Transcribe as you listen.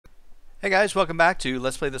Hey guys, welcome back to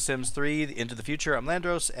Let's Play The Sims 3 Into the Future. I'm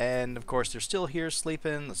Landros, and of course they're still here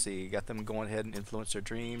sleeping. Let's see, got them going ahead and influence their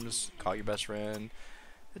dreams, call your best friend,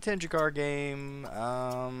 attend your car game,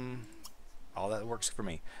 all that works for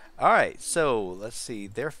me. Alright, so let's see,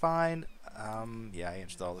 they're fine. Yeah, I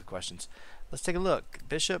answered all the questions. Let's take a look.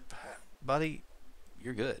 Bishop, buddy,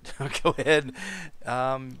 you're good. Go ahead.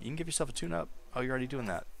 You can give yourself a tune-up. Oh, you're already doing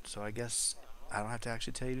that, so I guess I don't have to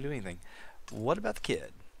actually tell you to do anything. What about the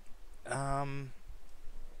kid? Um,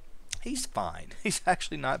 he's fine. He's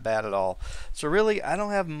actually not bad at all. So really, I don't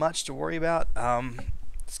have much to worry about.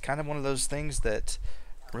 It's kind of one of those things that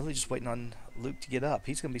I'm really just waiting on Luke to get up.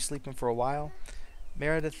 He's going to be sleeping for a while.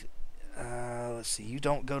 Meredith, let's see. You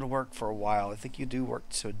don't go to work for a while. I think you do work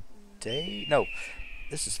today. No,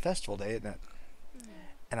 this is festival day, isn't it?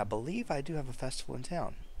 And I believe I do have a festival in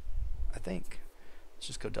town. I think. Let's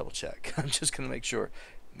just go double check. I'm just going to make sure.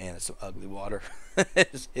 Man, it's some ugly water.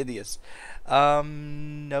 It's hideous.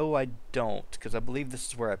 No, I don't, because I believe this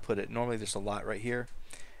is where I put it. Normally there's a lot right here,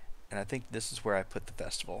 and I think this is where I put the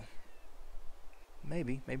festival.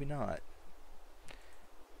 Maybe, maybe not.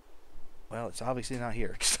 Well, it's obviously not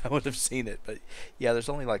here, because I would have seen it. But yeah, there's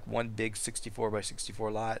only like one big 64 by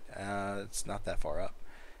 64 lot. It's not that far up.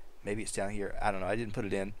 Maybe it's down here. I don't know. I didn't put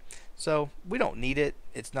it in. So we don't need it.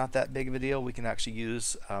 It's not that big of a deal. We can actually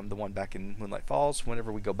use the one back in Moonlight Falls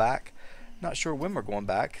whenever we go back. Not sure when we're going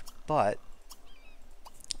back, but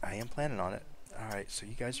I am planning on it. Alright, so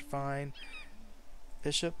you guys are fine.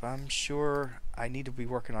 Bishop, I'm sure I need to be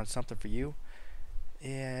working on something for you.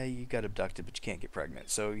 Yeah, you got abducted, but you can't get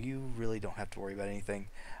pregnant. So you really don't have to worry about anything.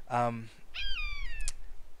 I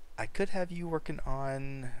could have you working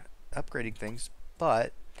on upgrading things,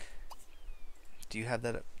 but do you have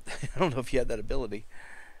that? I don't know if you have that ability.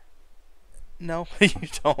 No, you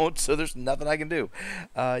don't. So there's nothing I can do.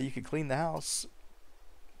 You can clean the house.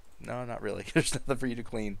 No, not really. There's nothing for you to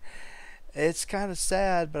clean. It's kind of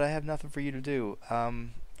sad, but I have nothing for you to do.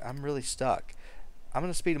 I'm really stuck. I'm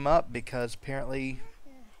gonna speed him up because apparently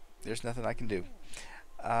there's nothing I can do.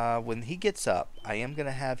 When he gets up, I am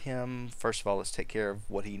gonna have him. First of all, let's take care of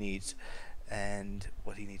what he needs, and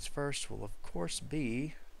what he needs first will of course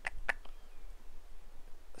be.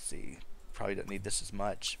 Let's see, probably don't need this as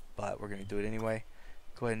much, but we're going to do it anyway.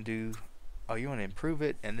 Go ahead and do, oh, you want to improve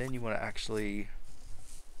it, and then you want to actually,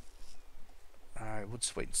 alright, we'll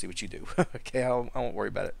just wait and see what you do. Okay, I won't worry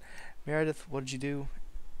about it. Meredith, what did you do?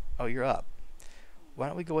 Oh, you're up. Why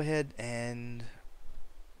don't we go ahead and,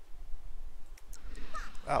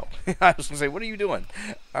 oh, I was going to say, what are you doing?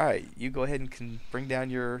 Alright, you go ahead and can bring down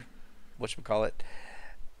your, whatchamacallit.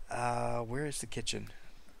 Where is the kitchen?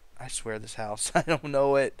 I swear this house. I don't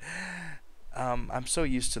know it. I'm so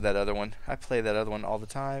used to that other one. I play that other one all the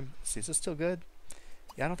time. Let's see, is this still good?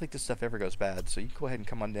 Yeah, I don't think this stuff ever goes bad. So you can go ahead and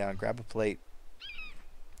come on down, grab a plate.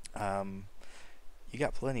 You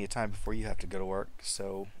got plenty of time before you have to go to work,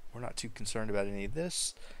 so we're not too concerned about any of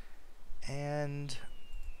this. And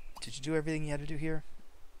did you do everything you had to do here?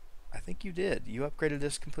 I think you did. You upgraded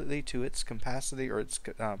this completely to its capacity or its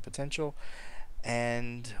potential.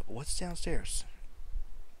 And what's downstairs?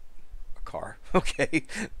 Car. Okay,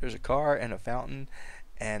 there's a car and a fountain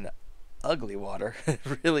and ugly water.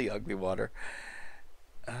 Really ugly water.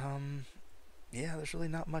 Yeah, there's really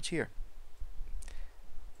not much here.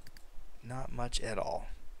 Not much at all.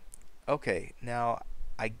 Okay, now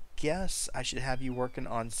I guess I should have you working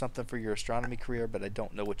on something for your astronomy career, but I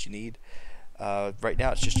don't know what you need. Right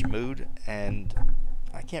now it's just your mood, and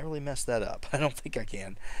I can't really mess that up. I don't think I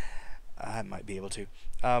can. I might be able to.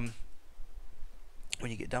 When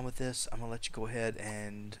you get done with this, I'm gonna let you go ahead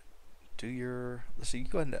and do your. Let's see, you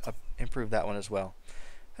go ahead and improve that one as well.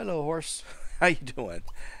 Hello, horse. How you doing?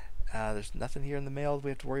 There's nothing here in the mail we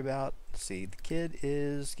have to worry about. Let's see, the kid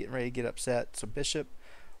is getting ready to get upset. So Bishop,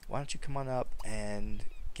 why don't you come on up and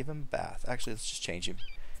give him a bath? Actually, let's just change him.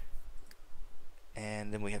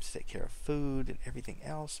 And then we have to take care of food and everything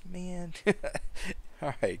else. Man.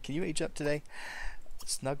 All right, can you age up today?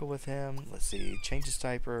 Snuggle with him. Let's see, change his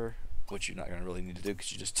diaper, which you're not going to really need to do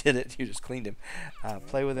because you just did it. You just cleaned him.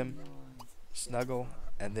 Play with him, snuggle,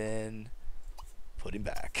 and then put him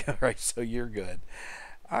back. Alright, so you're good.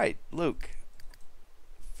 Alright, Luke,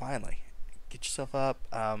 finally, get yourself up.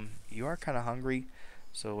 You are kind of hungry,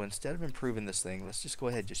 so instead of improving this thing, let's just go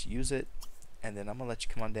ahead and just use it, and then I'm going to let you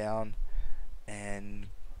come on down and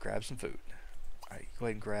grab some food. Alright, go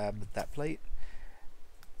ahead and grab that plate.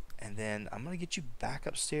 And then I'm going to get you back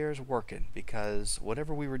upstairs working because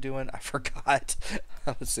whatever we were doing, I forgot.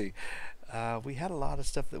 Let's see. We had a lot of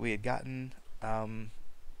stuff that we had gotten. No,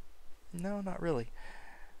 not really.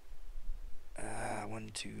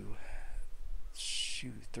 1, 2.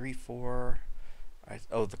 2, 3, 4. Alright,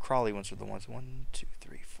 oh, the crawly ones are the ones. 1, 2,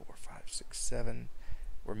 3, 4, 5, 6, 7.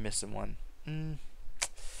 We're missing one.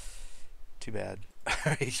 Too bad.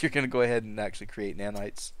 Alright, you're going to go ahead and actually create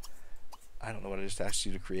nanites. I don't know what I just asked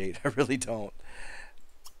you to create. I really don't.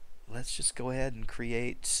 Let's just go ahead and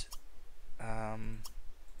create... are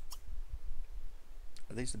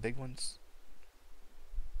these the big ones?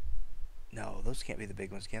 No, those can't be the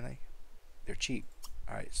big ones, can they? They're cheap.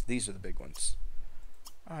 Alright, so these are the big ones.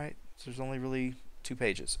 Alright, so there's only really 2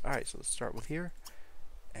 pages. Alright, so let's start with here.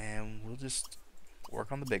 And we'll just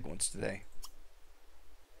work on the big ones today.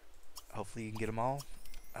 Hopefully you can get them all.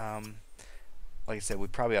 Like I said, we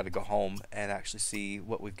probably ought to go home and actually see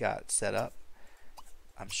what we've got set up.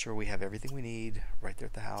 I'm sure we have everything we need right there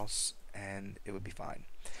at the house, and it would be fine.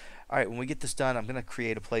 Alright, when we get this done, I'm going to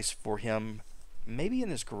create a place for him, maybe in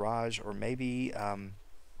his garage, or maybe, I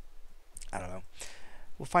don't know.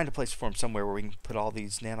 We'll find a place for him somewhere where we can put all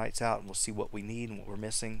these nanites out, and we'll see what we need and what we're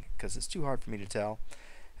missing, because it's too hard for me to tell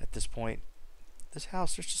at this point. This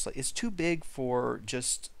house, there's just like, it's too big for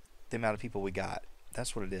just the amount of people we got.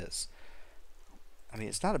 That's what it is. I mean,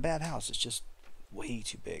 it's not a bad house, it's just way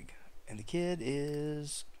too big. And the kid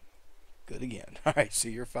is good again. Alright, so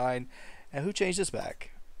you're fine. And who changed this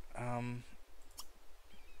back?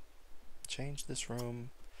 Change this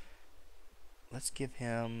room. Let's give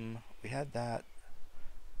him, we had that.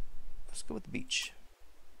 Let's go with the beach.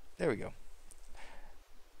 There we go.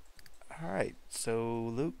 Alright,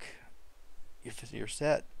 so Luke, you're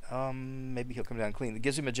set. Maybe he'll come down and clean. It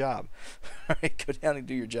gives him a job. Alright, go down and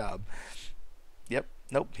do your job. Yep,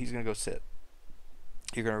 nope, he's going to go sit.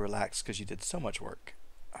 You're going to relax because you did so much work.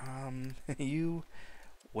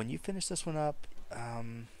 When you finish this one up, go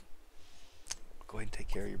ahead and take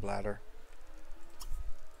care of your bladder.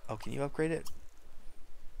 Oh, can you upgrade it?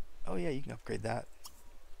 Oh yeah, you can upgrade that.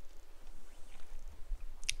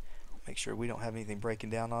 Make sure we don't have anything breaking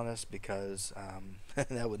down on us, because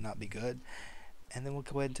that would not be good. And then we'll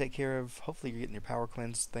go ahead and take care of, hopefully you're getting your power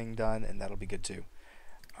cleanse thing done, and that'll be good too.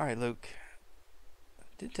 Alright, Luke.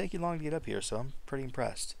 Didn't take you long to get up here, so I'm pretty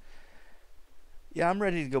impressed. Yeah, I'm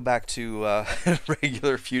ready to go back to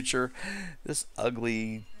regular Future. This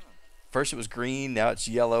ugly, first it was green, now it's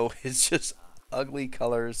yellow. It's just ugly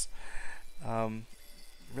colors.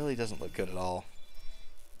 Really doesn't look good at all.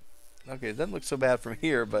 Okay, it doesn't look so bad from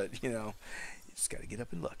here, but you know, you just gotta get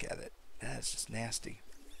up and look at it. That's just nasty.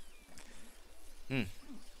 Wouldn't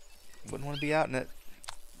want to be out in it.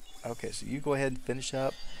 Okay, so you go ahead and finish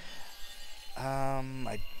up.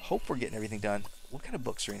 I hope we're getting everything done. What kind of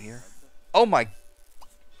books are in here? Oh my,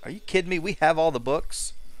 are you kidding me? We have all the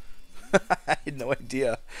books? I had no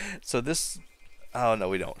idea. So this, oh no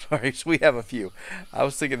we don't. Alright, so we have a few. I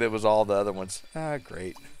was thinking it was all the other ones. Ah,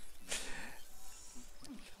 great.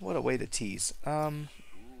 What a way to tease.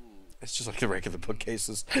 It's just like the regular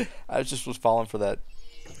bookcases. I just was falling for that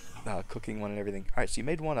cooking one and everything. Alright, so you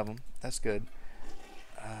made one of them. That's good.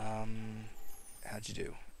 How'd you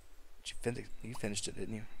do? You finished it,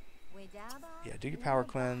 didn't you? Yeah, do your power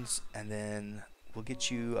cleanse, and then we'll get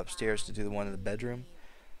you upstairs to do the one in the bedroom.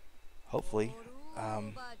 Hopefully.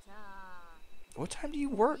 What time do you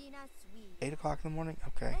work? 8 o'clock in the morning?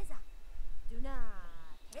 Okay.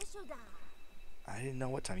 I didn't know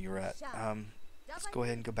what time you were at. Let's go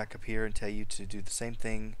ahead and go back up here and tell you to do the same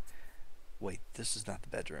thing. Wait, this is not the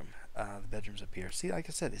bedroom. The bedroom's up here. See, like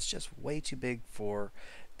I said, it's just way too big for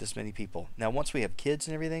this many people. Now, once we have kids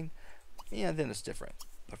and everything, yeah, then it's different.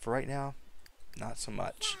 But for right now, not so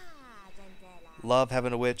much. Love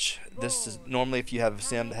having a witch. This is normally, if you have a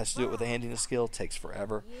sim that has to do it with a handiness skill, it takes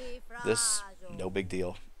forever. This, no big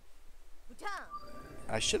deal.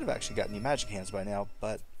 I should have actually gotten you magic hands by now,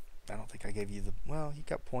 but I don't think I gave you the, well, you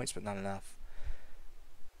got points, but not enough.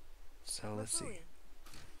 So let's see.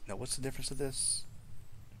 Now, what's the difference of this?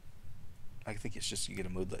 I think it's just you get a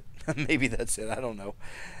moodlet. Maybe that's it. I don't know.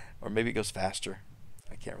 Or maybe it goes faster.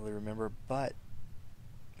 I can't really remember, but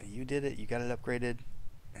you did it. You got it upgraded,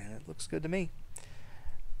 and it looks good to me.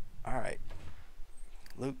 Alright.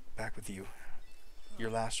 Luke, back with you. Your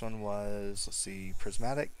last one was, let's see,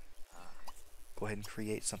 prismatic. Go ahead and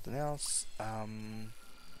create something else.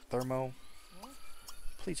 Thermo.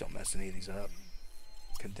 Please don't mess any of these up.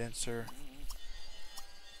 Condenser.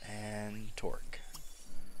 And torque.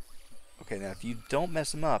 Okay, now if you don't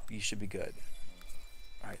mess them up, you should be good.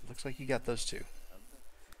 Alright, looks like you got those two.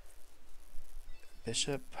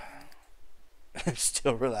 Bishop.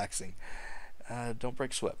 Still relaxing. Don't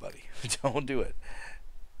break sweat, buddy. Don't do it.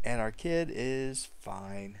 And our kid is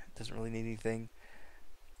fine. Doesn't really need anything.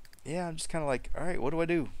 Yeah, I'm just kind of like, alright, what do I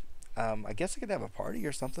do? I guess I could have a party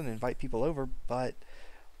or something and invite people over, but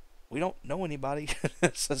We don't know anybody.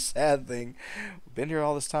 It's a sad thing. We've been here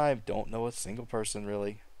all this time. Don't know a single person,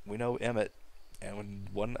 really. We know Emmett and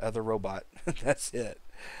one other robot. That's it.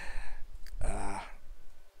 I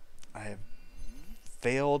have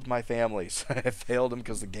failed my families. I have failed them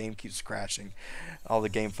because the game keeps crashing. All the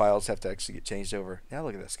game files have to actually get changed over. Now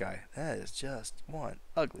look at this guy. That is just one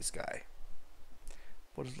ugly sky.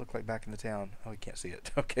 What does it look like back in the town? Oh, you can't see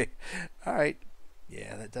it. Okay. Alright.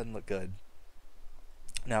 Yeah, that doesn't look good.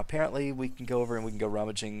 Now, apparently, we can go over and we can go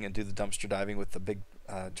rummaging and do the dumpster diving with the big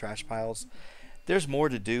trash piles. There's more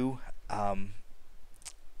to do. I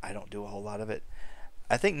don't do a whole lot of it.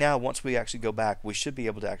 I think now, once we actually go back, we should be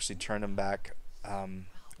able to actually turn them back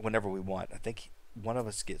whenever we want. I think one of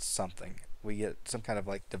us gets something. We get some kind of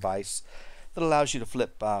like device that allows you to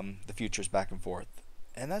flip the futures back and forth.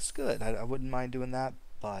 And that's good. I wouldn't mind doing that,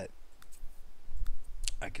 but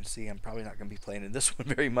I can see I'm probably not going to be playing in this one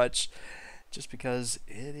very much just because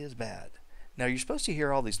it is bad. Now, you're supposed to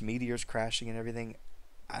hear all these meteors crashing and everything.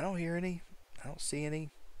 I don't hear any. I don't see any.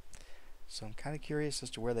 So I'm kind of curious as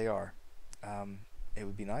to where they are. It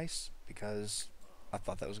would be nice because I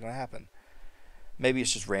thought that was going to happen. Maybe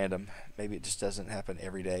it's just random. Maybe it just doesn't happen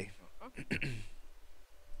every day.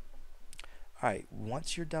 Alright,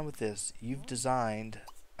 once you're done with this, you've designed,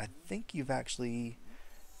 I think you've actually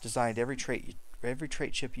designed every trait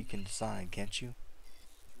chip you can design, can't you?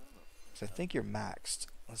 So I think you're maxed.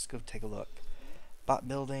 Let's go take a look. Bot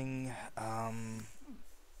building,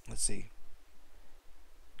 let's see.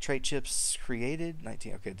 Trait chips created,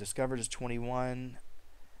 19, okay, discovered is 21.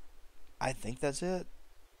 I think that's it.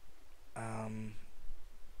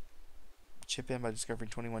 Chip in by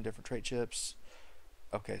discovering 21 different trait chips.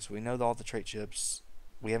 Okay, so we know all the trait chips.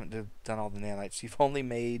 We haven't done all the nanites. You've only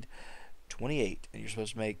made 28, and you're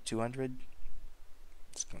supposed to make 200.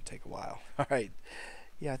 It's going to take a while. All right.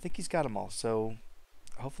 Yeah, I think he's got them all. So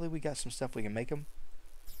hopefully we got some stuff we can make them.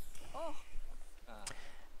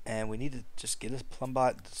 And we need to just get a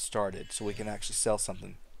Plumbot started so we can actually sell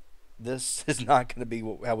something. This is not going to be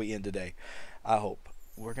how we end today. I hope.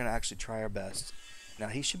 We're going to actually try our best. Now,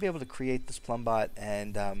 he should be able to create this Plumbot,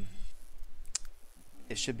 and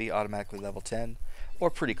it should be automatically level 10 or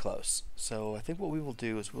pretty close. So I think what we will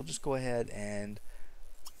do is we'll just go ahead and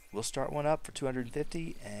we'll start one up for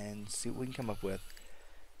 250 and see what we can come up with.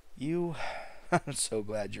 You, I'm so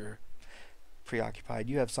glad you're preoccupied.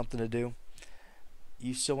 You have something to do.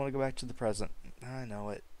 You still want to go back to the present. I know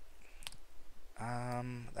it.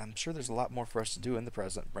 I'm sure there's a lot more for us to do in the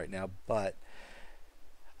present right now, but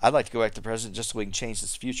I'd like to go back to the present just so we can change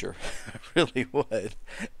this future. I really would.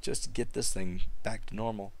 Just to get this thing back to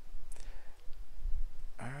normal.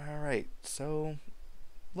 Alright, so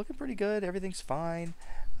looking pretty good. Everything's fine.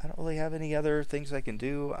 I don't really have any other things I can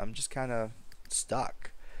do. I'm just kind of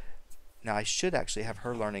stuck. Now, I should actually have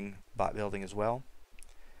her learning bot building as well,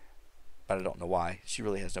 but I don't know why. She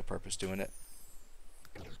really has no purpose doing it.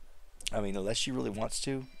 I mean, unless she really wants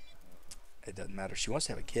to, it doesn't matter. She wants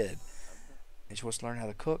to have a kid, and she wants to learn how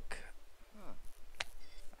to cook.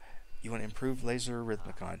 You want to improve laser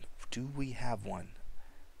rhythmicon. Do we have one?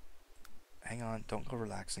 Hang on, don't go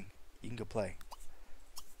relaxing. You can go play.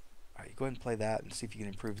 Alright, you go ahead and play that and see if you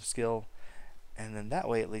can improve the skill. And then that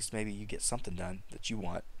way, at least, maybe you get something done that you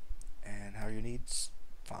want. And how are your needs?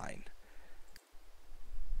 Fine.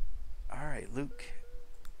 Alright, Luke.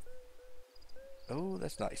 Oh,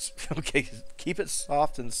 that's nice. Okay, keep it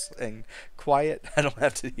soft and quiet. I don't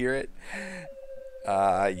have to hear it.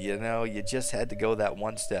 You know, you just had to go that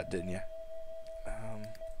one step, didn't you?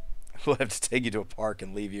 We'll have to take you to a park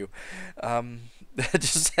and leave you. That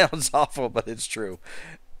just sounds awful, but it's true.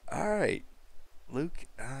 Alright, Luke,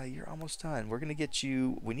 you're almost done. We're going to get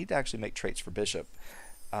you... We need to actually make traits for Bishop.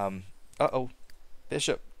 Uh-oh.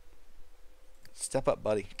 Bishop. Step up,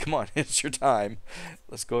 buddy. Come on, it's your time.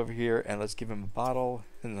 Let's go over here and let's give him a bottle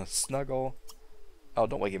and a snuggle. Oh,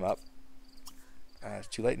 don't wake him up. It's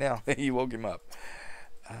too late now. You woke him up.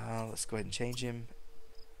 Let's go ahead and change him.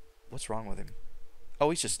 What's wrong with him? Oh,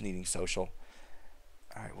 he's just needing social.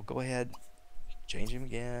 Alright, we'll go ahead. Change him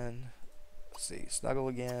again. Let's see. Snuggle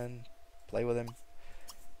again. Play with him.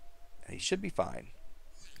 He should be fine.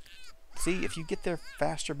 See, if you get there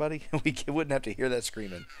faster, buddy, we wouldn't have to hear that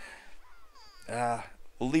screaming.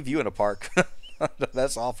 We'll leave you in a park.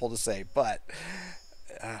 That's awful to say, but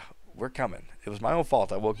we're coming. It was my own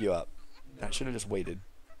fault I woke you up. I should have just waited.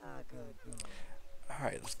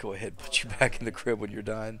 Alright, let's go ahead and put you back in the crib when you're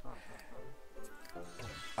done.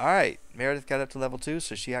 Alright, Meredith got up to level 2,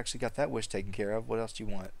 so she actually got that wish taken care of. What else do you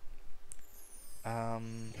want?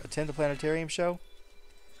 Attend the planetarium show?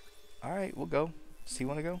 Alright, we'll go. Does he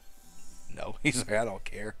want to go? No, he's like, I don't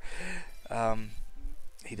care.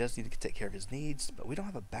 He does need to take care of his needs, but we don't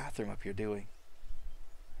have a bathroom up here, do we?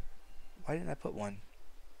 Why didn't I put one?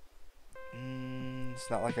 It's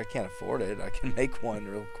not like I can't afford it. I can make one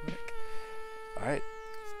real quick. Alright.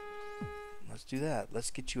 Let's do that.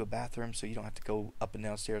 Let's get you a bathroom so you don't have to go up and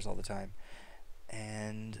down stairs all the time.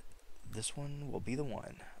 And this one will be the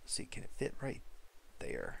one. Let's see, can it fit right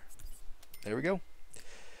there? There we go.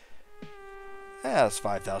 That's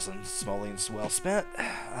 5,000 simoleons well spent.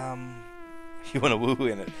 You want to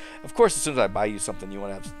woohoo in it. Of course, as soon as I buy you something, you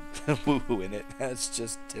want to have woohoo in it. That's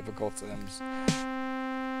just typical Sims.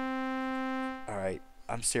 Alright,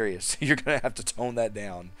 I'm serious. You're going to have to tone that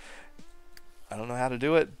down. I don't know how to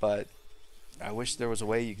do it, but I wish there was a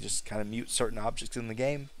way you could just kind of mute certain objects in the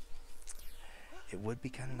game. It would be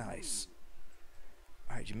kind of nice.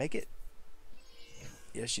 Alright, did you make it?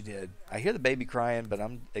 Yes, you did. I hear the baby crying, but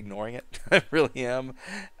I'm ignoring it. I really am.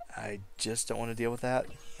 I just don't want to deal with that.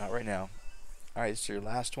 Not right now. Alright, so your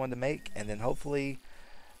last one to make, and then hopefully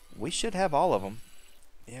we should have all of them.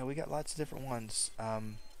 Yeah, we got lots of different ones.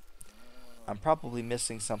 I'm probably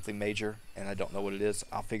missing something major, and I don't know what it is.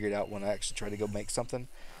 I'll figure it out when I actually try to go make something.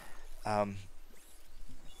 I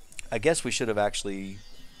guess we should have actually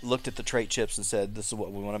looked at the trait chips and said this is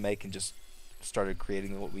what we want to make and just started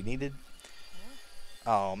creating what we needed.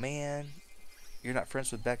 Oh man, you're not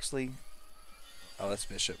friends with Bexley? Oh, that's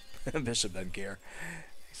Bishop. Bishop doesn't care.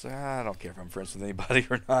 He's like, I don't care if I'm friends with anybody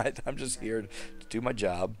or not. I'm just here to do my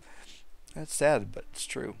job. That's sad, but it's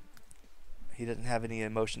true. He doesn't have any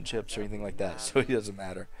emotion chips or anything like that, so he doesn't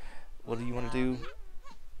matter. What do you want to do?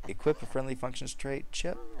 Equip a friendly functions trait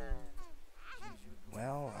chip?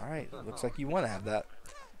 Well, alright. Looks like you want to have that.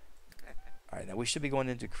 Alright, now we should be going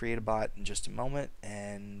into create a bot in just a moment,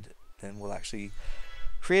 and then we'll actually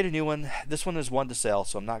create a new one. This one is one to sell,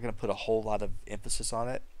 so I'm not going to put a whole lot of emphasis on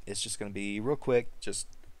it. It's just going to be real quick. Just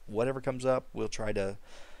whatever comes up, we'll try to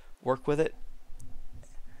work with it.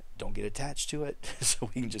 Don't get attached to it, so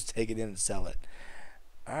we can just take it in and sell it.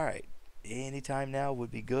 Alright, anytime now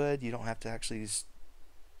would be good. You don't have to actually...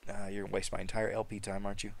 you're going to waste my entire LP time,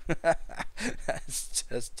 aren't you? That's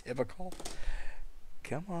just typical.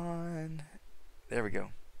 Come on. There we go.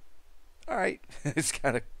 Alright, it's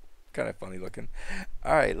kind of funny looking.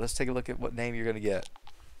 Alright, let's take a look at what name you're going to get.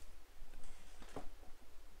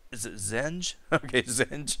 Is it Zenge? Okay,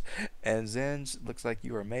 Zenge. And Zenge, looks like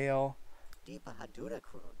you are male.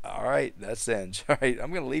 Alright, that's Zenge. Alright,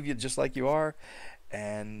 I'm going to leave you just like you are,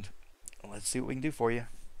 and let's see what we can do for you.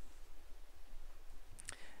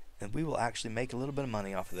 And we will actually make a little bit of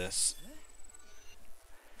money off of this.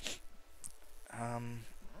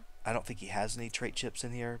 I don't think he has any trait chips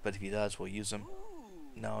in here, but if he does, we'll use them.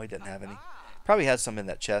 No, he doesn't have any. Probably has some in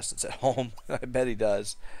that chest that's at home. I bet he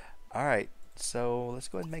does. Alright, so let's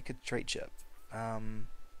go ahead and make a trait chip. I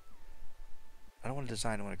don't want to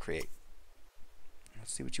design, I want to create.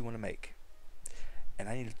 Let's see what you want to make. And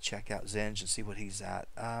I need to check out Zenge and see what he's at.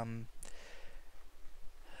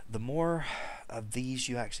 The more of these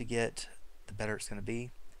you actually get, the better it's going to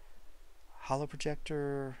be. Hollow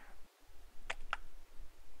projector.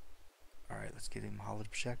 Alright, let's get him hollow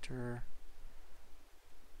projector.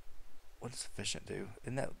 What does efficient do?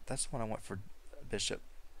 Isn't that's the one I want for Bishop.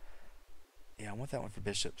 Yeah, I want that one for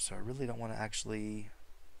Bishop, so I really don't want to actually...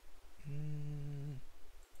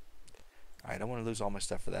 Alright, I don't want to lose all my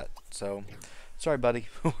stuff for that. So, sorry buddy,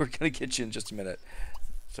 we're going to get you in just a minute.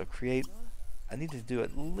 So create... I need to do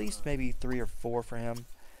at least maybe 3 or 4 for him.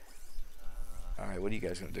 Alright, what are you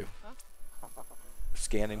guys going to do?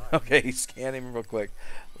 Scan him. Okay, scan him real quick.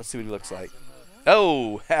 Let's see what he looks like.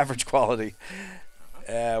 Oh, average quality.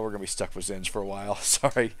 We're going to be stuck with Zenge for a while.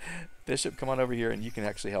 Sorry. Bishop, come on over here and you can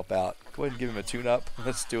actually help out. Go ahead and give him a tune-up.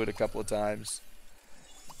 Let's do it a couple of times.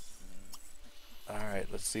 Alright,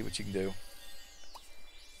 let's see what you can do.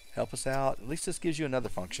 Help us out. At least this gives you another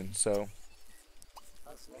function, so...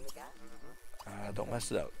 don't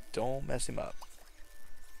mess it up. Don't mess him up.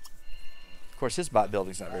 Of course, his bot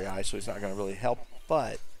building's not very high, so he's not going to really help,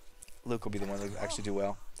 but Luke will be the one to actually do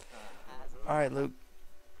well. Alright, Luke.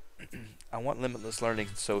 I want limitless learning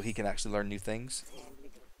so he can actually learn new things.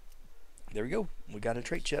 There we go. We got a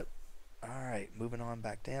trait chip. Alright, moving on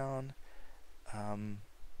back down.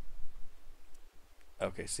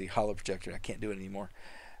 Okay, see, hollow projector. I can't do it anymore.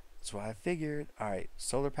 That's what I figured. Alright,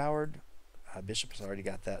 solar powered. Bishop's already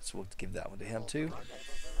got that, so we'll give that one to him too.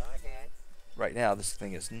 Right now, this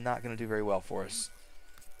thing is not going to do very well for us.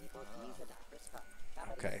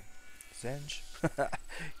 Okay. Zenge.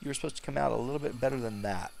 You were supposed to come out a little bit better than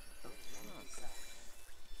that.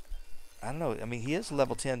 I don't know. I mean, he is a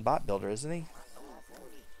level 10 bot builder, isn't he?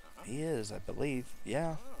 He is, I believe.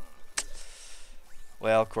 Yeah.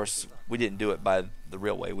 Well, of course, we didn't do it by the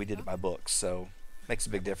real way. We did it by books, so makes a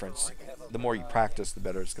big difference. The more you practice, the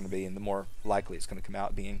better it's going to be, and the more likely it's going to come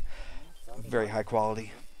out being very high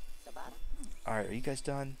quality. All right, are you guys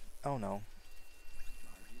done? Oh no.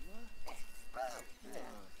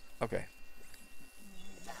 Okay.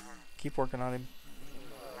 Keep working on him.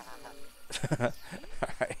 All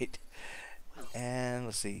right. And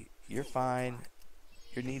let's see. You're fine.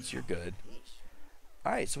 Your needs, you're good.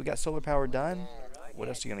 All right, so we got solar power done. What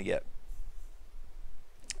else are you gonna get?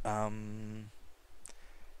 Let's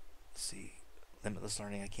see. Limitless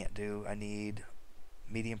learning I can't do. I need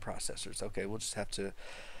medium processors. Okay, we'll just have to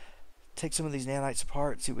take some of these nanites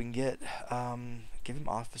apart, see what we can get. Give him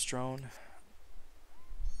office drone.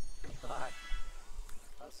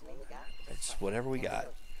 It's whatever we got.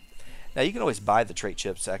 Now you can always buy the trait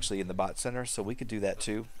chips actually in the bot center, so we could do that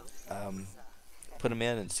too. Put them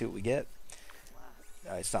in and see what we get.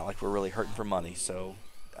 It's not like we're really hurting for money, so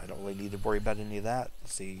I don't really need to worry about any of that.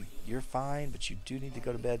 Let's see, you're fine, but you do need to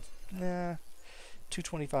go to bed. Nah,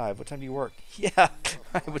 2:25. What time do you work? Yeah,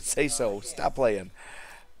 I would say so. Stop playing.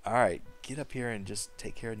 All right, get up here and just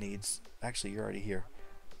take care of needs. Actually, you're already here.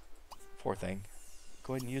 Poor thing.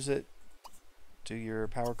 Go ahead and use it. Do your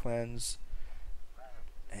power cleanse.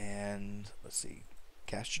 And let's see,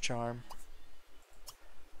 cast your charm.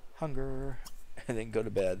 Hunger. And then go to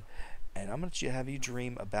bed. And I'm going to have you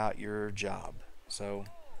dream about your job. So,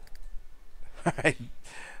 alright,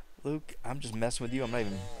 Luke, I'm just messing with you. I'm not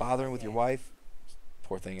even bothering with your wife.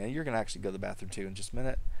 Poor thing. And you're going to actually go to the bathroom too in just a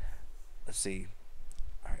minute. Let's see.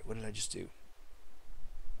 Alright, what did I just do?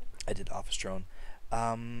 I did office drone.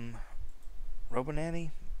 Robo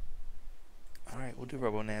Nanny? Alright, we'll do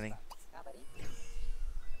Robo Nanny.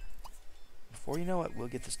 Before you know it, we'll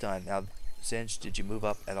get this done. Now, Zinj, did you move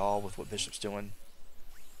up at all with what Bishop's doing?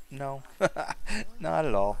 No. Not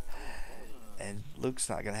at all. And Luke's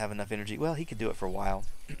not going to have enough energy. Well, he could do it for a while.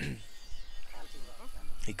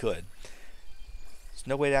 He could. There's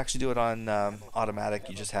no way to actually do it on automatic.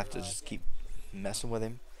 You just have to just keep messing with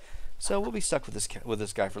him. So we'll be stuck with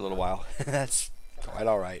this guy for a little while. That's quite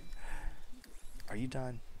all right. Are you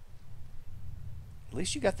done? At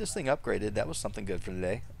least you got this thing upgraded. That was something good for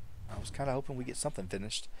today. I was kind of hoping we get something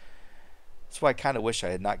finished. That's why I kind of wish I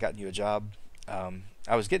had not gotten you a job.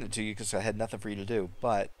 I was getting it to you because I had nothing for you to do.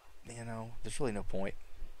 But, you know, there's really no point.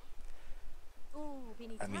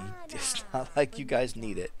 I mean, it's not like you guys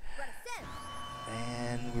need it.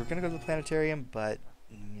 And we're going to go to the planetarium, but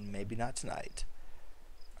maybe not tonight.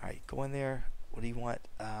 Alright, go in there. What do you want?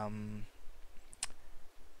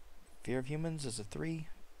 Fear of humans is a 3.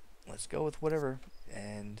 Let's go with whatever.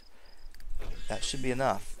 And that should be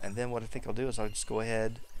enough. And then what I think I'll do is I'll just go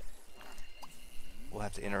ahead. We'll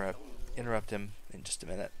have to interrupt him in just a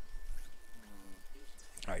minute.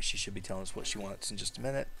 Alright, she should be telling us what she wants in just a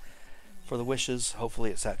minute. For the wishes, hopefully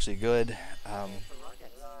it's actually good.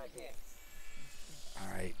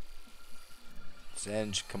 Alright.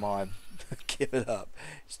 Zinj, come on. Give it up.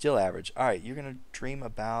 Still average. Alright, you're going to dream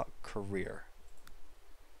about career.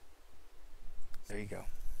 There you go.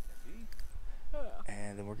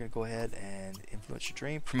 And then we're going to go ahead and influence your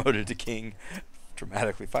dream. Promoted to king.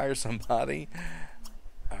 Dramatically fire somebody.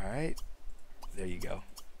 Alright. There you go.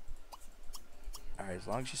 Alright, as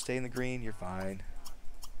long as you stay in the green, you're fine.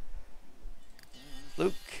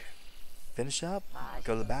 Luke, finish up,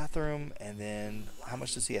 go to the bathroom, and then how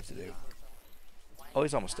much does he have to do? Oh,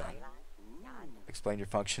 he's almost done. Explain your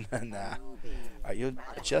function. Nah. Alright, you'll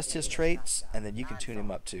adjust his traits, and then you can tune him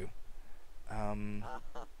up too. Alright.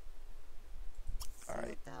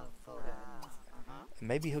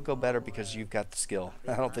 Maybe he'll go better because you've got the skill.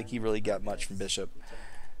 I don't think he really got much from Bishop.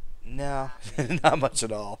 No, not much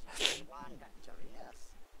at all.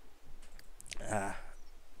 I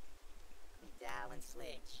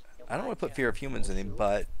don't want to put fear of humans in him,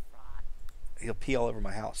 but he'll pee all over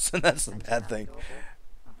my house, and that's the bad thing.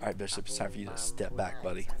 Alright, Bishop, it's time for you to step back,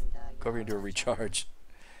 buddy. Go over here and do a recharge.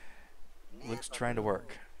 Luke's trying to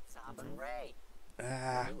work.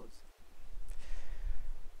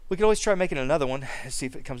 We can always try making another one, see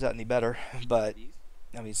if it comes out any better, but,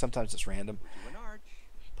 I mean, sometimes it's random.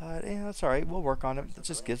 But, yeah, that's alright. We'll work on it. It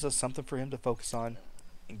just gives us something for him to focus on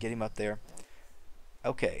and get him up there.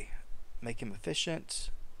 Okay. Make him efficient.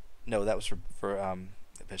 No, that was for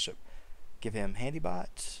Bishop. Give him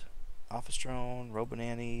Handybot, Office Drone, Robo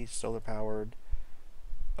Nanny, Solar Powered.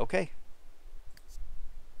 Okay.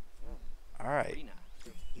 Alright.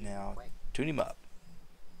 Now, tune him up.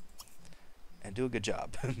 And do a good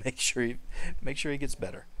job. make sure he gets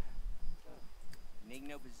better.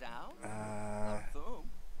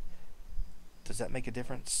 Does that make a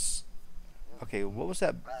difference? Okay, what was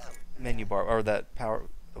that menu bar or that power?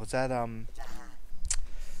 Was that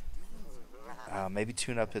maybe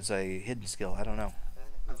tune up is a hidden skill. I don't know.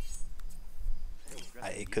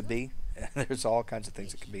 It could be. There's all kinds of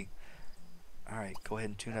things it could be. All right, go ahead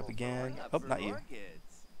and tune up again. Oh, not you.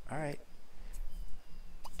 All right.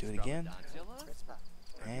 Do it again.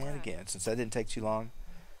 And again. Since that didn't take too long,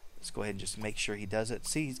 let's go ahead and just make sure he does it.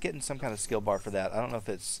 See, he's getting some kind of skill bar for that. I don't know if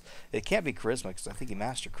it's... It can't be charisma because I think he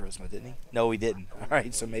mastered charisma, didn't he? No, he didn't. All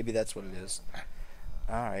right, so maybe that's what it is.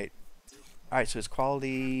 All right. All right, so his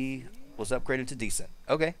quality was upgraded to decent.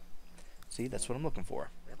 Okay. See, that's what I'm looking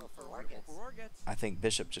for. I think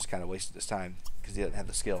Bishop just kind of wasted his time because he didn't have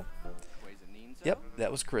the skill. Yep,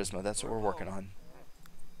 that was charisma. That's what we're working on.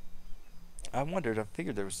 I wondered. I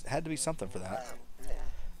figured there had to be something for that.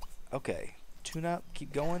 Okay, tune up.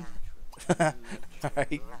 Keep going. All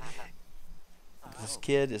right. This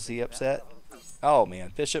kid, is he upset? Oh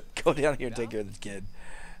man, Bishop, go down here and take care of this kid.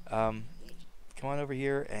 Come on over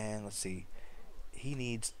here and let's see. He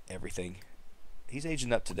needs everything. He's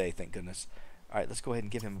aging up today, thank goodness. All right, let's go ahead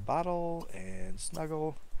and give him a bottle and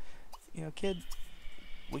snuggle. You know, kid,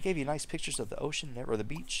 we gave you nice pictures of the ocean or the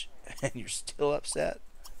beach, and you're still upset.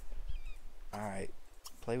 All right,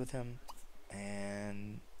 play with him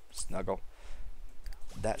and snuggle.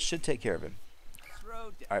 That should take care of him.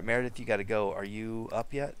 All right, Meredith, you got to go. Are you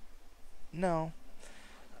up yet? No.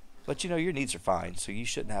 But, you know, your needs are fine, so you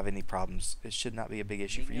shouldn't have any problems. It should not be a big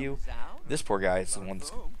issue for you. This poor guy is the one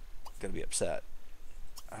that's going to be upset.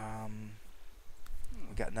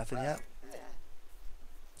 We got nothing yet.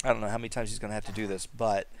 I don't know how many times he's going to have to do this,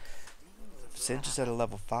 but Singe is at a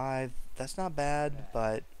level 5. That's not bad,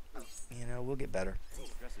 but, you know, we'll get better.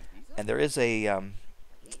 And there is a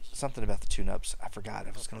something about the tune-ups. I forgot.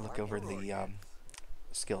 I was going to look over the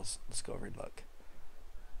skills. Let's go over and look.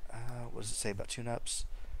 What does it say about tune-ups?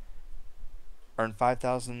 Earn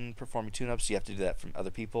 5,000 performing tune-ups. You have to do that from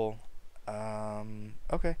other people.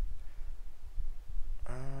 Okay.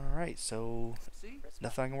 Alright, so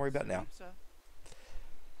nothing I can worry about now.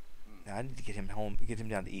 Now I need to get him home, get him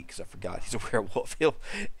down to eat because I forgot he's a werewolf.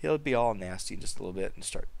 He'll be all nasty in just a little bit and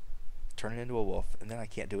start turning into a wolf, and then I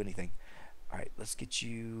can't do anything. Alright, let's get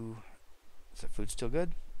you... Is that food still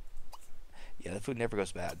good? Yeah, the food never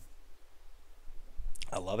goes bad.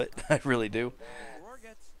 I love it. I really do.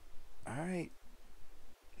 Alright.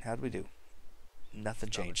 How'd we do? Nothing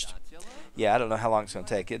changed. Yeah, I don't know how long it's going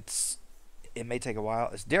to take. It may take a while.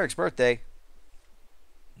 It's Derek's birthday.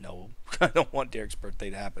 No, I don't want Derek's birthday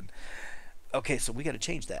to happen. Okay, so we got to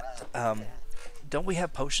change that. Don't we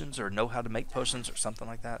have potions or know how to make potions or something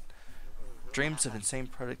like that? Dreams of insane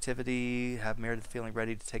productivity, have Meredith feeling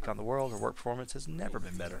ready to take on the world. Her work performance has never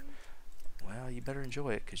been better. Well, you better enjoy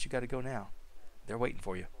it because you got to go now. They're waiting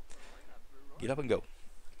for you. Get up and go.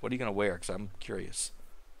 What are you going to wear? Because I'm curious.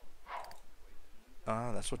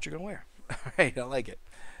 That's what you're going to wear. All right, I like it.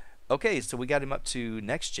 Okay, so we got him up to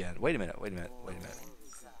next gen. Wait a minute.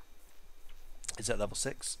 Is that level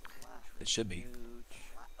 6? It should be.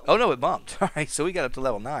 Oh, no, it bumped. All right, so we got up to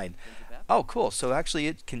level 9. Oh, cool. So actually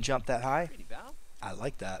it can jump that high? I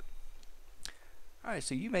like that. All right,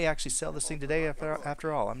 so you may actually sell this thing today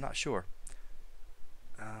after all. I'm not sure.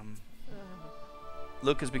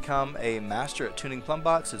 Luke has become a master at tuning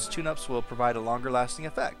plumbots. His tune-ups will provide a longer lasting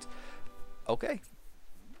effect. Okay.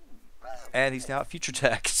 And he's now at Future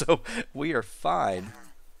Tech, so we are fine.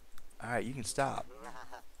 Alright, you can stop.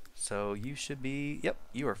 So you should be... Yep,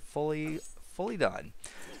 you are fully done.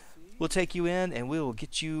 We'll take you in and we will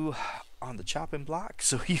get you on the chopping block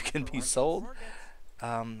so you can be sold.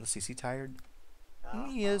 Let's see, is he tired?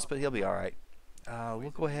 He is, but he'll be alright.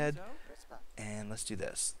 We'll go ahead and let's do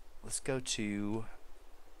this. Let's go to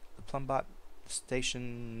the Plumbot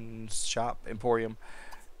Station Shop Emporium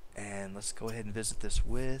and let's go ahead and visit this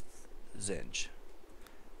with Zinj.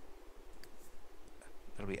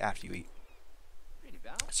 That'll be after you eat.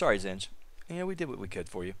 Sorry, Zinj. Yeah, we did what we could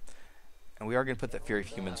for you. And we are going to put that Fury of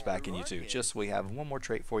Humans back in you too. Just so we have one more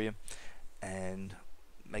trait for you and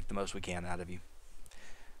make the most we can out of you.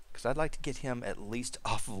 Because I'd like to get him at least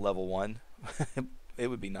off of level 1. It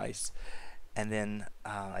would be nice. And then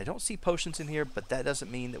I don't see potions in here, but that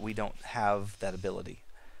doesn't mean that we don't have that ability.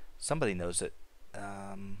 Somebody knows it.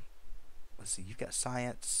 Let's see, you've got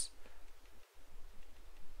science.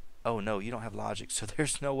 Oh no, you don't have logic, so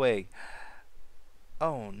there's no way.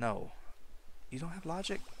 Oh no, you don't have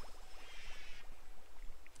logic?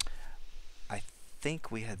 I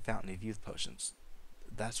think we had Fountain of Youth potions.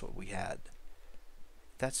 That's what we had.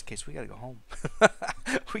 If that's the case, we gotta go home.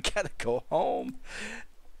 We gotta go home.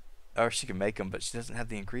 Or she can make them, but she doesn't have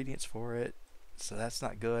the ingredients for it. So that's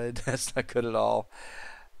not good. That's not good at all.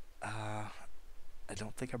 I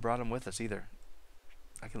don't think I brought him with us either.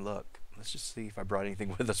 I can look. Let's just see if I brought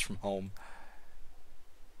anything with us from home.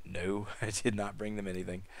 No, I did not bring them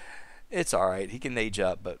anything. It's alright. He can age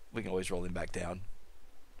up, but we can always roll him back down.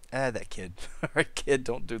 Ah, that kid. Alright, kid,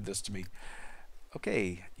 don't do this to me.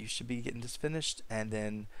 Okay, you should be getting this finished. And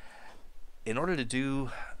then, in order to do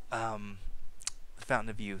the Fountain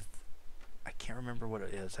of Youth, I can't remember what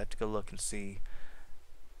it is. I have to go look and see.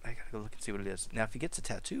 I gotta go look and see what it is. Now, if he gets a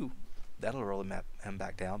tattoo, that'll roll him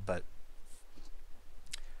back down, but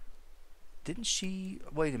didn't she...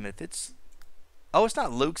 Wait a minute, it's... Oh, it's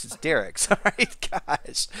not Luke's, it's Derek's. Alright,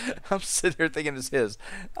 gosh. I'm sitting here thinking it's his.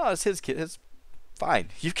 Oh, it's his kid. It's fine.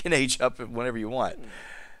 You can age up whenever you want.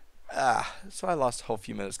 So I lost a whole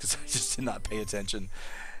few minutes because I just did not pay attention.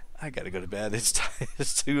 I gotta go to bed.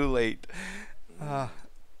 It's too late. Alright.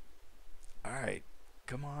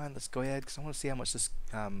 Come on, let's go ahead because I want to see how much this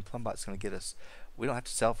Plumbot's going to get us. We don't have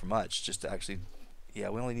to sell for much, just to actually... Yeah,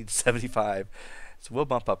 we only need 75. So we'll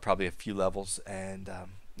bump up probably a few levels, and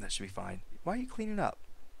that should be fine. Why are you cleaning up?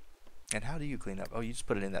 And how do you clean up? Oh, you just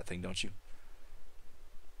put it in that thing, don't you?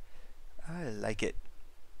 I like it.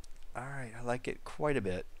 Alright, I like it quite a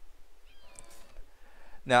bit.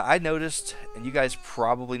 Now, I noticed, and you guys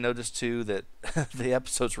probably noticed too, that the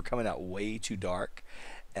episodes were coming out way too dark.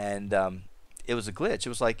 And it was a glitch. It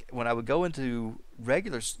was like when I would go into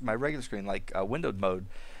my regular screen, like windowed mode,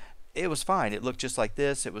 it was fine. It looked just like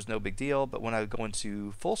this. It was no big deal. But when I would go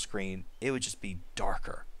into full screen, it would just be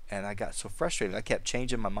darker. And I got so frustrated. I kept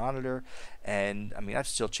changing my monitor. And, I mean, I've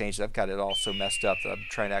still changed it. I've got it all so messed up that I'm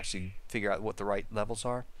trying to actually figure out what the right levels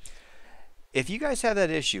are. If you guys have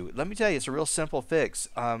that issue, let me tell you, it's a real simple fix.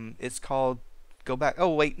 It's called go back.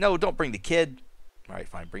 Oh, wait. No, don't bring the kid. All right,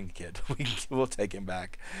 fine. Bring the kid. We'll take him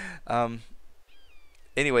back.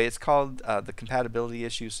 Anyway, it's called the compatibility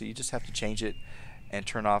issue. So you just have to change it and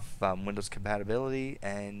turn off Windows compatibility,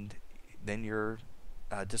 and then your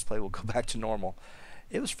display will go back to normal.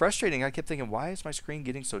 It was frustrating. I kept thinking, why is my screen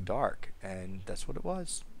getting so dark? And that's what it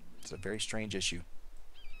was. It's a very strange issue.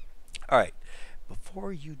 All right,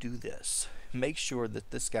 before you do this, make sure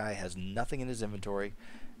that this guy has nothing in his inventory,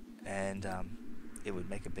 and it would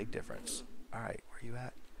make a big difference. All right, where are you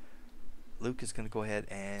at? Luke is going to go ahead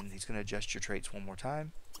and he's going to adjust your traits one more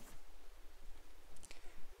time.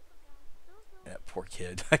 That poor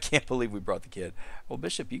kid. I can't believe we brought the kid. Well,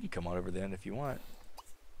 Bishop, you can come on over then if you want.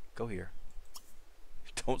 Go here.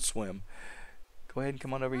 Don't swim. Go ahead and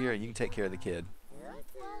come on over here and you can take care of the kid.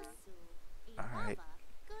 Alright.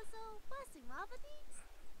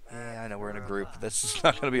 Yeah, I know we're in a group. This is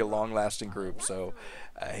not going to be a long-lasting group, so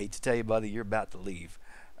I hate to tell you, buddy, you're about to leave.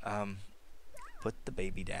 Put the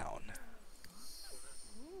baby down.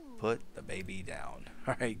 Put the baby down.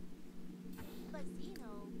 Alright.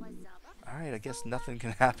 Alright, I guess nothing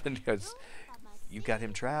can happen because you got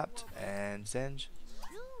him trapped. And Zenj,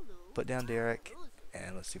 put down Derek.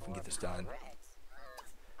 And let's see if we can get this done.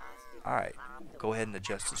 Alright, go ahead and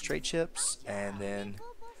adjust his trait chips. And then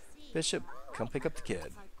Bishop, come pick up the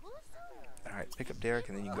kid. Alright, pick up Derek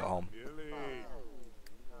and then you can go home.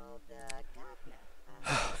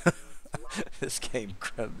 This game,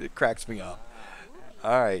 it cracks me up.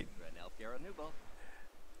 Alright.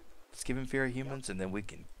 Let's give him Fear of Humans and then we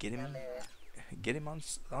can get him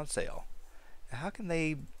on sale. Now, how can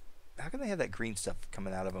they have that green stuff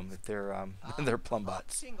coming out of them if they're they're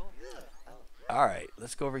Plumbots? Alright,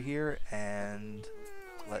 let's go over here and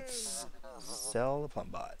let's sell the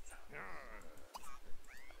Plumbot.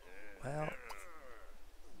 Well,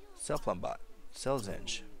 sell Plumbot. Sell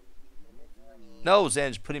Zenj. No,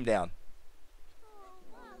 Zenj, put him down.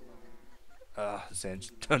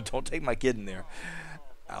 Zenj, don't take my kid in there.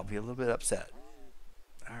 I'll be a little bit upset.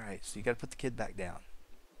 Alright, so you gotta put the kid back down.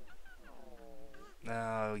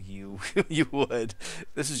 Oh, you would.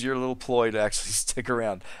 This is your little ploy to actually stick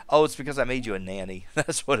around. Oh, it's because I made you a nanny.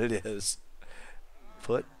 That's what it is.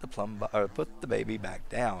 Put the baby back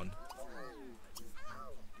down.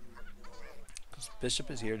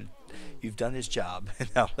 Bishop is here. You've done his job, and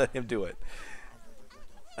now let him do it.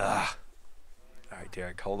 All right,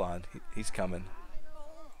 Derek, hold on. He's coming.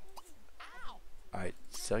 All right,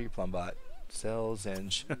 sell your Plumbot. Sell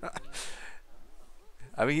Zenj.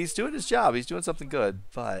 I mean, he's doing his job. He's doing something good,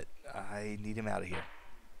 but I need him out of here.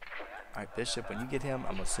 All right, Bishop, when you get him,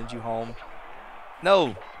 I'm going to send you home.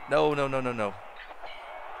 No. No, no, no, no, no.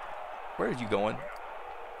 Where are you going?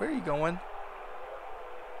 Where are you going?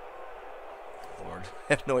 Lord,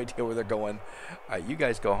 I have no idea where they're going. All right, you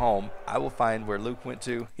guys go home. I will find where Luke went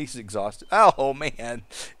to. He's exhausted. Oh, man.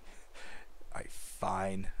 All right,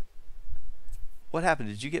 fine. What happened?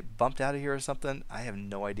 Did you get bumped out of here or something? I have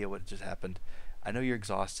no idea what just happened. I know you're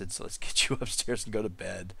exhausted, so let's get you upstairs and go to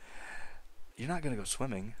bed. You're not going to go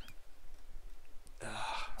swimming.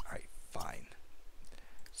 Alright, fine.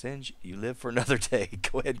 Singe, you live for another day.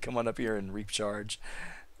 Go ahead, come on up here and recharge.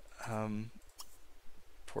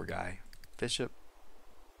 Poor guy. Bishop.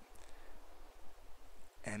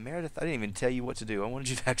 And Meredith, I didn't even tell you what to do. I wanted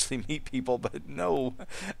you to actually meet people, but no,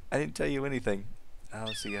 I didn't tell you anything.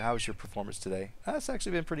 Let's see, how was your performance today? It's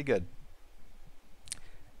actually been pretty good.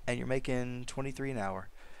 And you're making 23 an hour.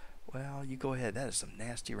 Well, you go ahead. That is some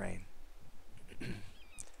nasty rain.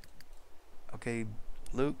 Okay,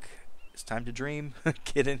 Luke, it's time to dream.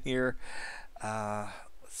 Get in here. Let's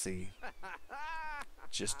see.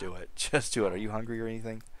 Just do it. Just do it. Are you hungry or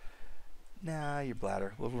anything? Nah, your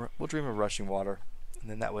bladder. We'll dream of rushing water. And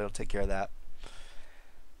then that way it'll take care of that.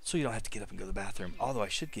 So you don't have to get up and go to the bathroom. Although I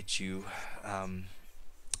should get you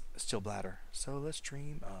still bladder. So let's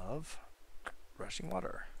dream of rushing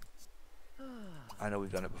water. I know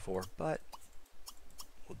we've done it before, but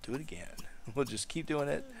we'll do it again. We'll just keep doing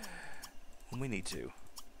it when we need to.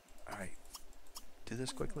 Alright. Do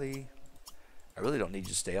this quickly. I really don't need you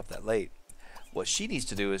to stay up that late. What she needs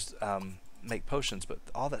to do is make potions, but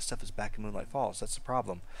all that stuff is back in Moonlight Falls. That's the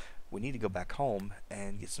problem. We need to go back home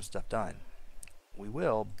and get some stuff done. We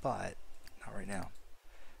will, but not right now.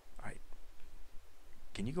 Alright.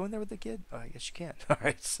 Can you go in there with the kid? Oh, I guess you can.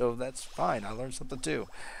 Alright, so that's fine. I learned something too.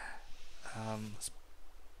 Let's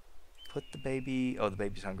put the baby... Oh, the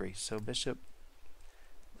baby's hungry. So, Bishop,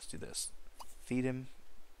 let's do this. Feed him.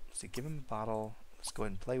 Let's see, give him a bottle. Let's go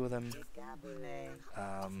ahead and play with him.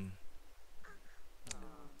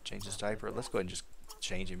 Change his diaper. Let's go ahead and just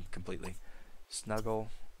change him completely.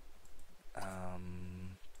 Snuggle.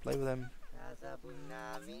 Play with him.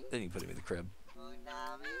 Then you put him in the crib.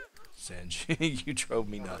 Singe, you drove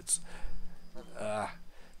me nuts.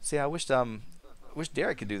 See, I wish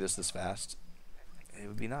Derek could do this fast. It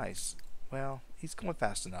would be nice. Well, he's going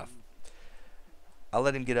fast enough. I'll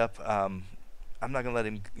let him get up. I'm not going to let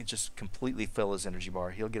him just completely fill his energy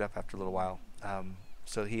bar. He'll get up after a little while.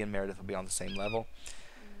 So he and Meredith will be on the same level.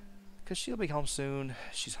 Because she'll be home soon.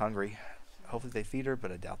 She's hungry. Hopefully they feed her,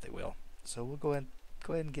 but I doubt they will. So we'll go ahead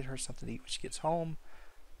and get her something to eat when she gets home.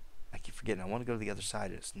 I keep forgetting. I want to go to the other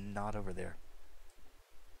side. It's not over there.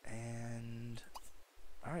 And...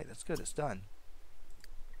 Alright, that's good. It's done.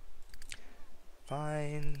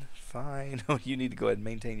 Fine. Fine. Oh, you need to go ahead and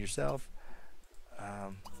maintain yourself.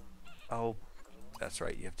 Oh, that's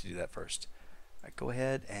right. You have to do that first. Alright, go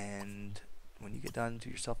ahead and when you get done, do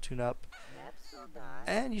yourself tune up.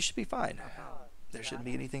 And you should be fine. There shouldn't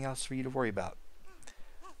be anything else for you to worry about.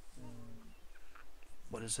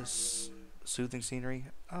 What is this? Soothing scenery?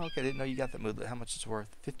 Oh, okay. I didn't know you got that moodlet. How much it's worth?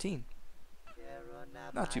 15.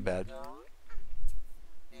 Not too bad.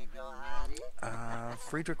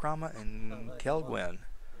 Friedrich Rama and Kel Gwen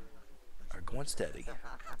are going steady.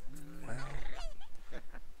 Well,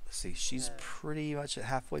 let's see. She's pretty much at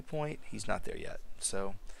halfway point. He's not there yet.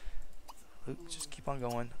 So, Luke, just keep on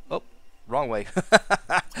going. Oh, wrong way.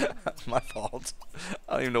 My fault.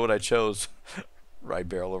 I don't even know what I chose. Ride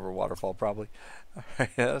barrel over waterfall, probably.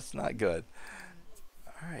 Alright, that's not good.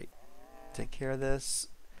 Alright, take care of this.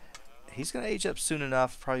 He's going to age up soon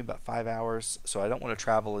enough, probably about 5 hours, so I don't want to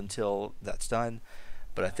travel until that's done.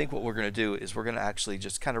 But I think what we're going to do is we're going to actually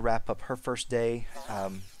just kind of wrap up her first day,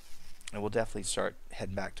 and we'll definitely start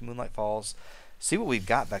heading back to Moonlight Falls. See what we've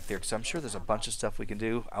got back there, because I'm sure there's a bunch of stuff we can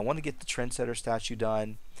do. I want to get the Trendsetter statue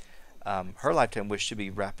done. Her Lifetime Wish should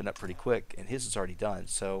be wrapping up pretty quick, and his is already done,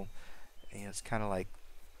 so you know, it's kind of like,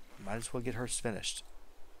 might as well get hers finished.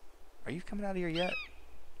 Are you coming out of here yet?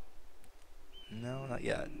 No, not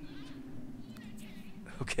yet.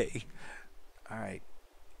 Okay. Alright.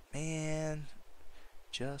 Man,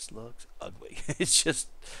 just looks ugly.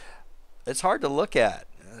 It's hard to look at,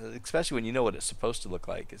 especially when you know what it's supposed to look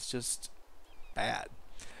like. It's just bad.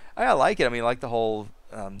 I like it. I mean, I like the whole,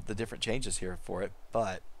 the different changes here for it,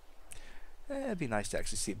 but it'd be nice to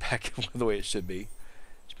actually see it back the way it should be.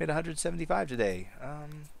 She made 175 today.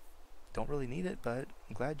 Don't really need it, but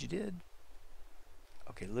I'm glad you did.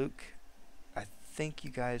 Okay, Luke. I think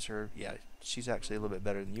you guys are... Yeah, she's actually a little bit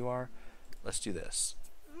better than you are. Let's do this.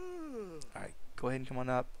 Alright, go ahead and come on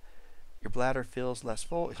up. Your bladder feels less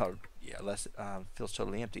full. Oh, yeah, feels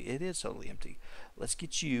totally empty. It is totally empty. Let's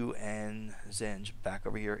get you and Zenge back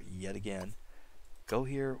over here yet again. Go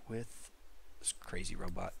here with this crazy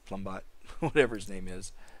robot, Plumbot, whatever his name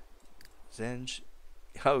is. Zenge.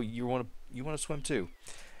 Oh, you want to swim too?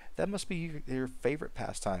 That must be your favorite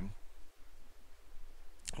pastime.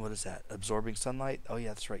 What is that? Absorbing sunlight? Oh yeah,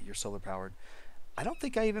 that's right. You're solar powered. I don't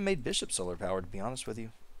think I even made Bishop solar powered, to be honest with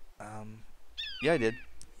you. Yeah, I did.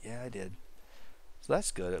 Yeah, I did. So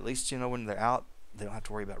that's good. At least, you know, when they're out, they don't have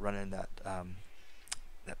to worry about running that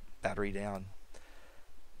that battery down.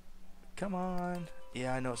 Come on.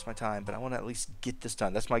 Yeah, I know it's my time, but I want to at least get this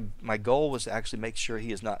done. That's my goal, was to actually make sure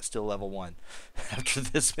he is not still level 1 after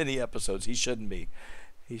this many episodes. He shouldn't be.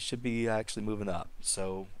 He should be actually moving up.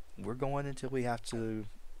 So we're going until we have to,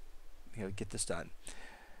 you know, get this done.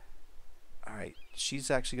 All right, she's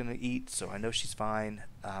actually going to eat, so I know she's fine.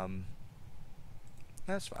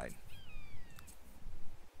 That's fine.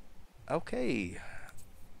 Okay.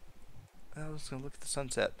 I was going to look at the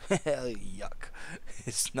sunset. Yuck.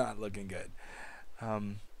 It's not looking good. Yeah,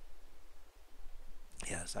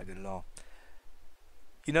 it's not good at all.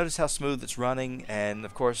 You notice how smooth it's running, and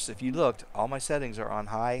of course, if you looked, all my settings are on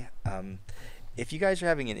high. If you guys are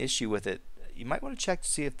having an issue with it, you might want to check to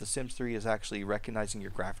see if The Sims 3 is actually recognizing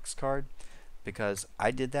your graphics card, because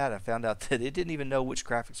I did that. I found out that it didn't even know which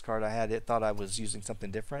graphics card I had. It thought I was using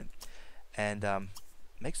something different, and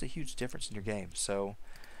makes a huge difference in your game. So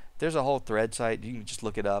there's a whole thread site. You can just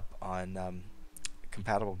look it up on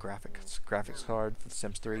compatible graphics card for The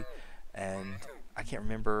Sims 3, and I can't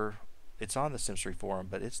remember. It's on the Sims 3 forum,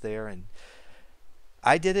 but it's there, and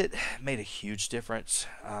I did it. Made a huge difference.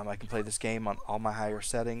 I can play this game on all my higher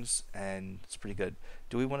settings, and it's pretty good.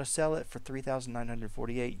 Do we want to sell it for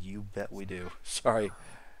 $3,948? You bet we do. Sorry.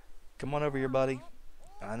 Come on over here, buddy.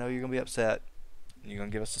 I know you're gonna be upset. You're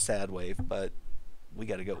gonna give us a sad wave, but we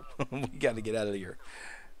gotta go. We gotta get out of here.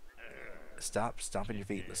 Stop stomping your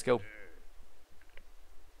feet. Let's go.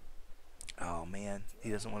 Oh man, he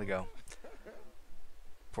doesn't want to go.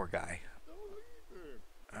 Poor guy.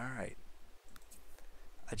 Alright.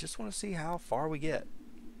 I just want to see how far we get.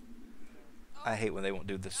 I hate when they won't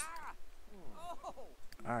do this.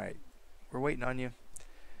 Alright. We're waiting on you.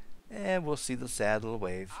 And we'll see the sad little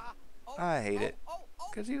wave. I hate it.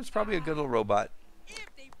 Because he was probably a good little robot.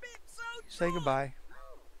 Say goodbye.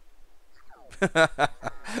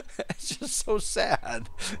 It's just so sad.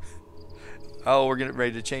 Oh, we're getting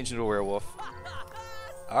ready to change into a werewolf.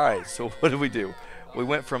 Alright, so what did we do? We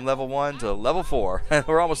went from level 1 to level 4.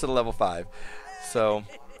 We're almost at a level 5. So,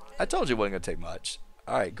 I told you it wasn't going to take much.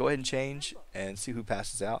 Alright, go ahead and change and see who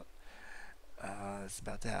passes out. It's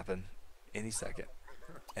about to happen any second.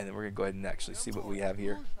 And then we're going to go ahead and actually see what we have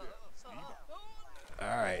here.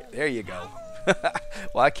 Alright, there you go.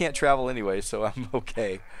 Well, I can't travel anyway, so I'm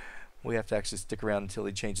okay. We have to actually stick around until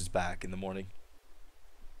he changes back in the morning.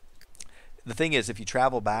 The thing is, if you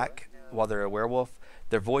travel back while they're a werewolf,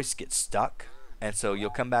 their voice gets stuck. And so you'll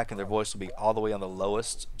come back and their voice will be all the way on the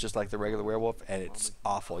lowest, just like the regular werewolf, and it's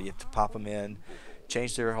awful. You have to pop them in,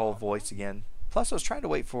 change their whole voice again. Plus, I was trying to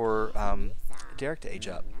wait for Derek to age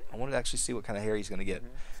up. I wanted to actually see what kind of hair he's going to get.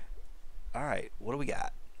 Alright, what do we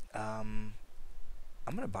got? I'm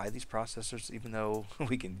going to buy these processors, even though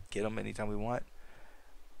we can get them anytime we want.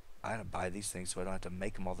 I gotta buy these things so I don't have to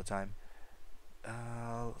make them all the time.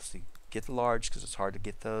 Let's see. Get the large, because it's hard to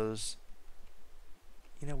get those.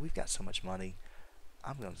 You know, we've got so much money.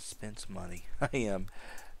 I'm going to spend some money. I am.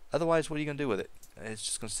 Otherwise, what are you going to do with it? It's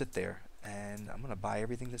just going to sit there. And I'm going to buy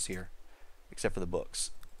everything that's here, except for the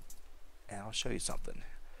books. And I'll show you something.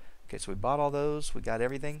 Okay, so we bought all those. We got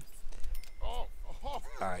everything.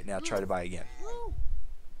 Alright, now try to buy again.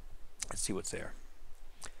 Let's see what's there.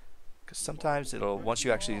 Because sometimes it'll, once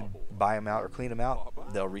you actually buy them out or clean them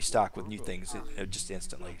out, they'll restock with new things just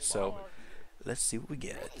instantly. So, let's see what we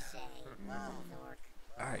get.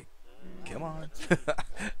 Alright, come on.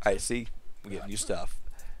 Alright, see, we get new stuff.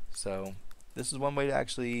 So, this is one way to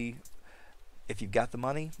actually, if you've got the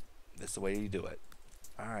money, that's the way you do it.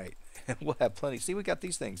 Alright, we'll have plenty. See, we got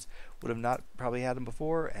these things. Would have not probably had them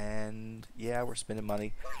before, and yeah, we're spending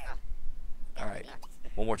money. Alright,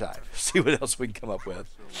 one more time. See what else we can come up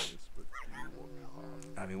with.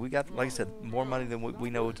 I mean, we got, like I said, more money than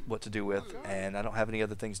we know what to do with, and I don't have any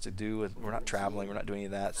other things to do. We're not traveling. We're not doing any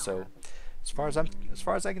of that. So, as far as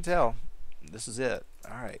I can tell, this is it.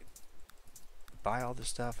 All right, buy all this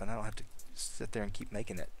stuff, and I don't have to sit there and keep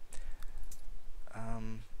making it.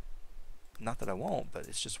 Not that I won't, but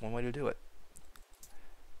it's just one way to do it.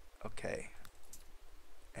 Okay,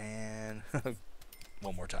 and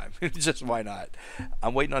one more time. Just why not?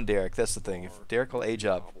 I'm waiting on Derek. That's the thing. If Derek will age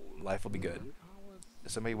up, life will be good.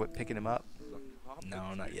 Is somebody picking him up?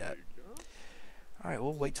 No, not yet. Alright,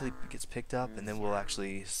 we'll wait till he gets picked up, and then we'll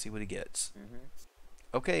actually see what he gets.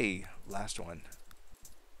 Okay, last one.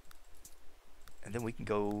 And then we can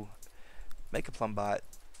go make a plumb bot,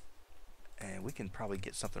 and we can probably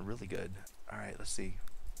get something really good. Alright, let's see.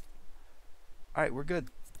 Alright, we're good.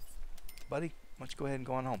 Buddy, why don't you go ahead and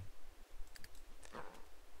go on home?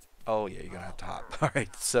 Oh, yeah, you're going to have to hop.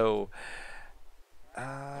 Alright, so...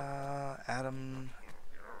 Adam,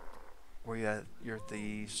 Where you at? You're at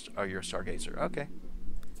the... Oh, you're a Stargazer. Okay.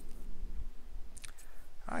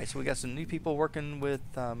 Alright, so we got some new people working with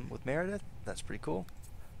Meredith. That's pretty cool.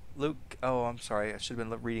 Luke... Oh, I'm sorry. I should have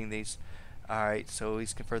been reading these. Alright, so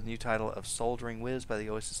he's conferred the new title of Soldering Wiz by the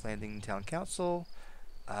Oasis Landing Town Council.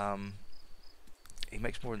 He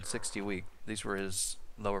makes more than 60 a week. These were his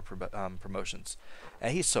lower promotions.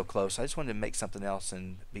 And he's so close. I just wanted to make something else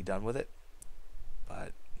and be done with it.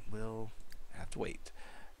 But we'll have to wait.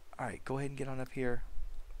 Alright, go ahead and get on up here.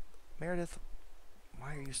 Meredith,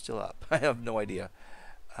 why are you still up? I have no idea.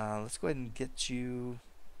 Let's go ahead and get you...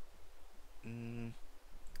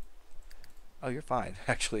 Oh, you're fine,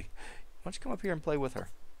 actually. Why don't you come up here and play with her?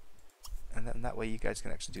 And then that way you guys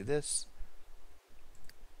can actually do this.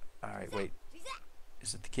 Alright, wait.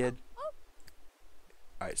 Is it the kid?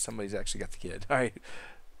 Alright, somebody's actually got the kid. Alright.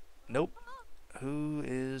 Nope. Who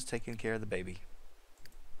is taking care of the baby?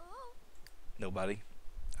 Nobody.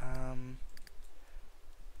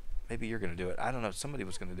 Maybe you're going to do it. I don't know. Somebody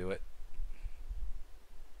was going to do it.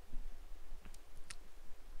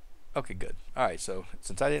 Okay, good. Alright, so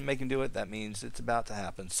since I didn't make him do it, that means it's about to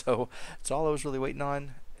happen. So that's all I was really waiting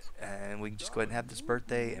on. And we can just go ahead and have this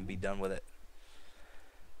birthday and be done with it.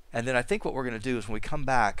 And then I think what we're going to do is when we come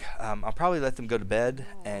back, I'll probably let them go to bed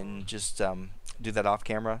and just do that off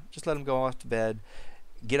camera. Just let them go off to bed,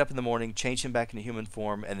 get up in the morning, change him back into human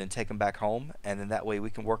form, and then take him back home. And then that way we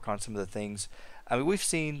can work on some of the things. I mean, we've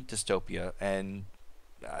seen Dystopia, and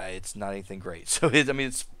it's not anything great. So,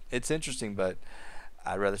 it's interesting, but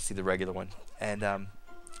I'd rather see the regular one. And,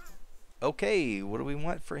 okay, what do we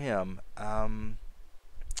want for him? Oh,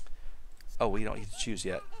 we don't get to choose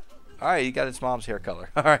yet. Alright, you got his mom's hair color.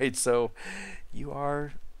 Alright, so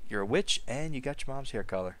you're a witch and you got your mom's hair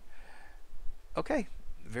color. Okay,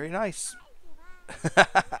 very nice.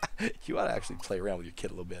 You ought to actually play around with your kid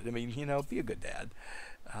a little bit. I mean, you know, be a good dad.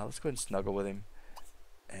 Let's go ahead and snuggle with him.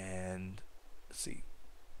 And let's see.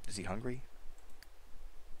 Is he hungry?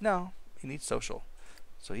 No, he needs social.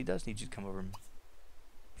 So he does need you to come over and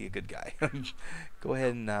be a good guy. Go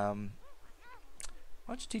ahead and why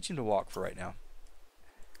don't you teach him to walk for right now?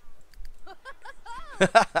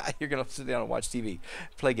 You're going to sit down and watch TV,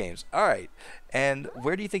 play games. All right. And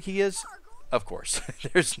where do you think he is? Of course.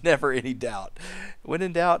 There's never any doubt. When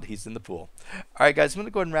in doubt, he's in the pool. All right, guys. I'm going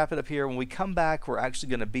to go ahead and wrap it up here. When we come back, we're actually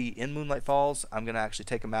going to be in Moonlight Falls. I'm going to actually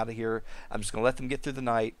take them out of here. I'm just going to let them get through the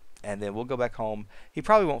night, and then we'll go back home. He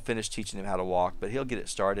probably won't finish teaching him how to walk, but he'll get it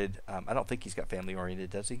started. I don't think he's got family-oriented,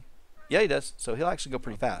 does he? Yeah, he does. So he'll actually go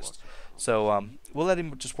pretty fast. So we'll let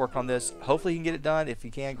him just work on this. Hopefully he can get it done. If he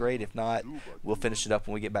can, great. If not, we'll finish it up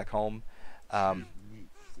when we get back home. And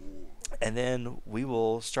then we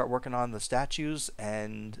will start working on the statues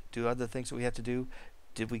and do other things that we have to do.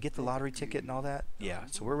 Did we get the lottery ticket and all that? Yeah.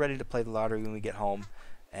 So we're ready to play the lottery when we get home.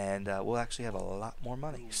 And we'll actually have a lot more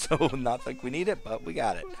money. So not like we need it, but we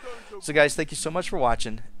got it. So guys, thank you so much for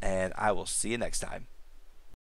watching. And I will see you next time.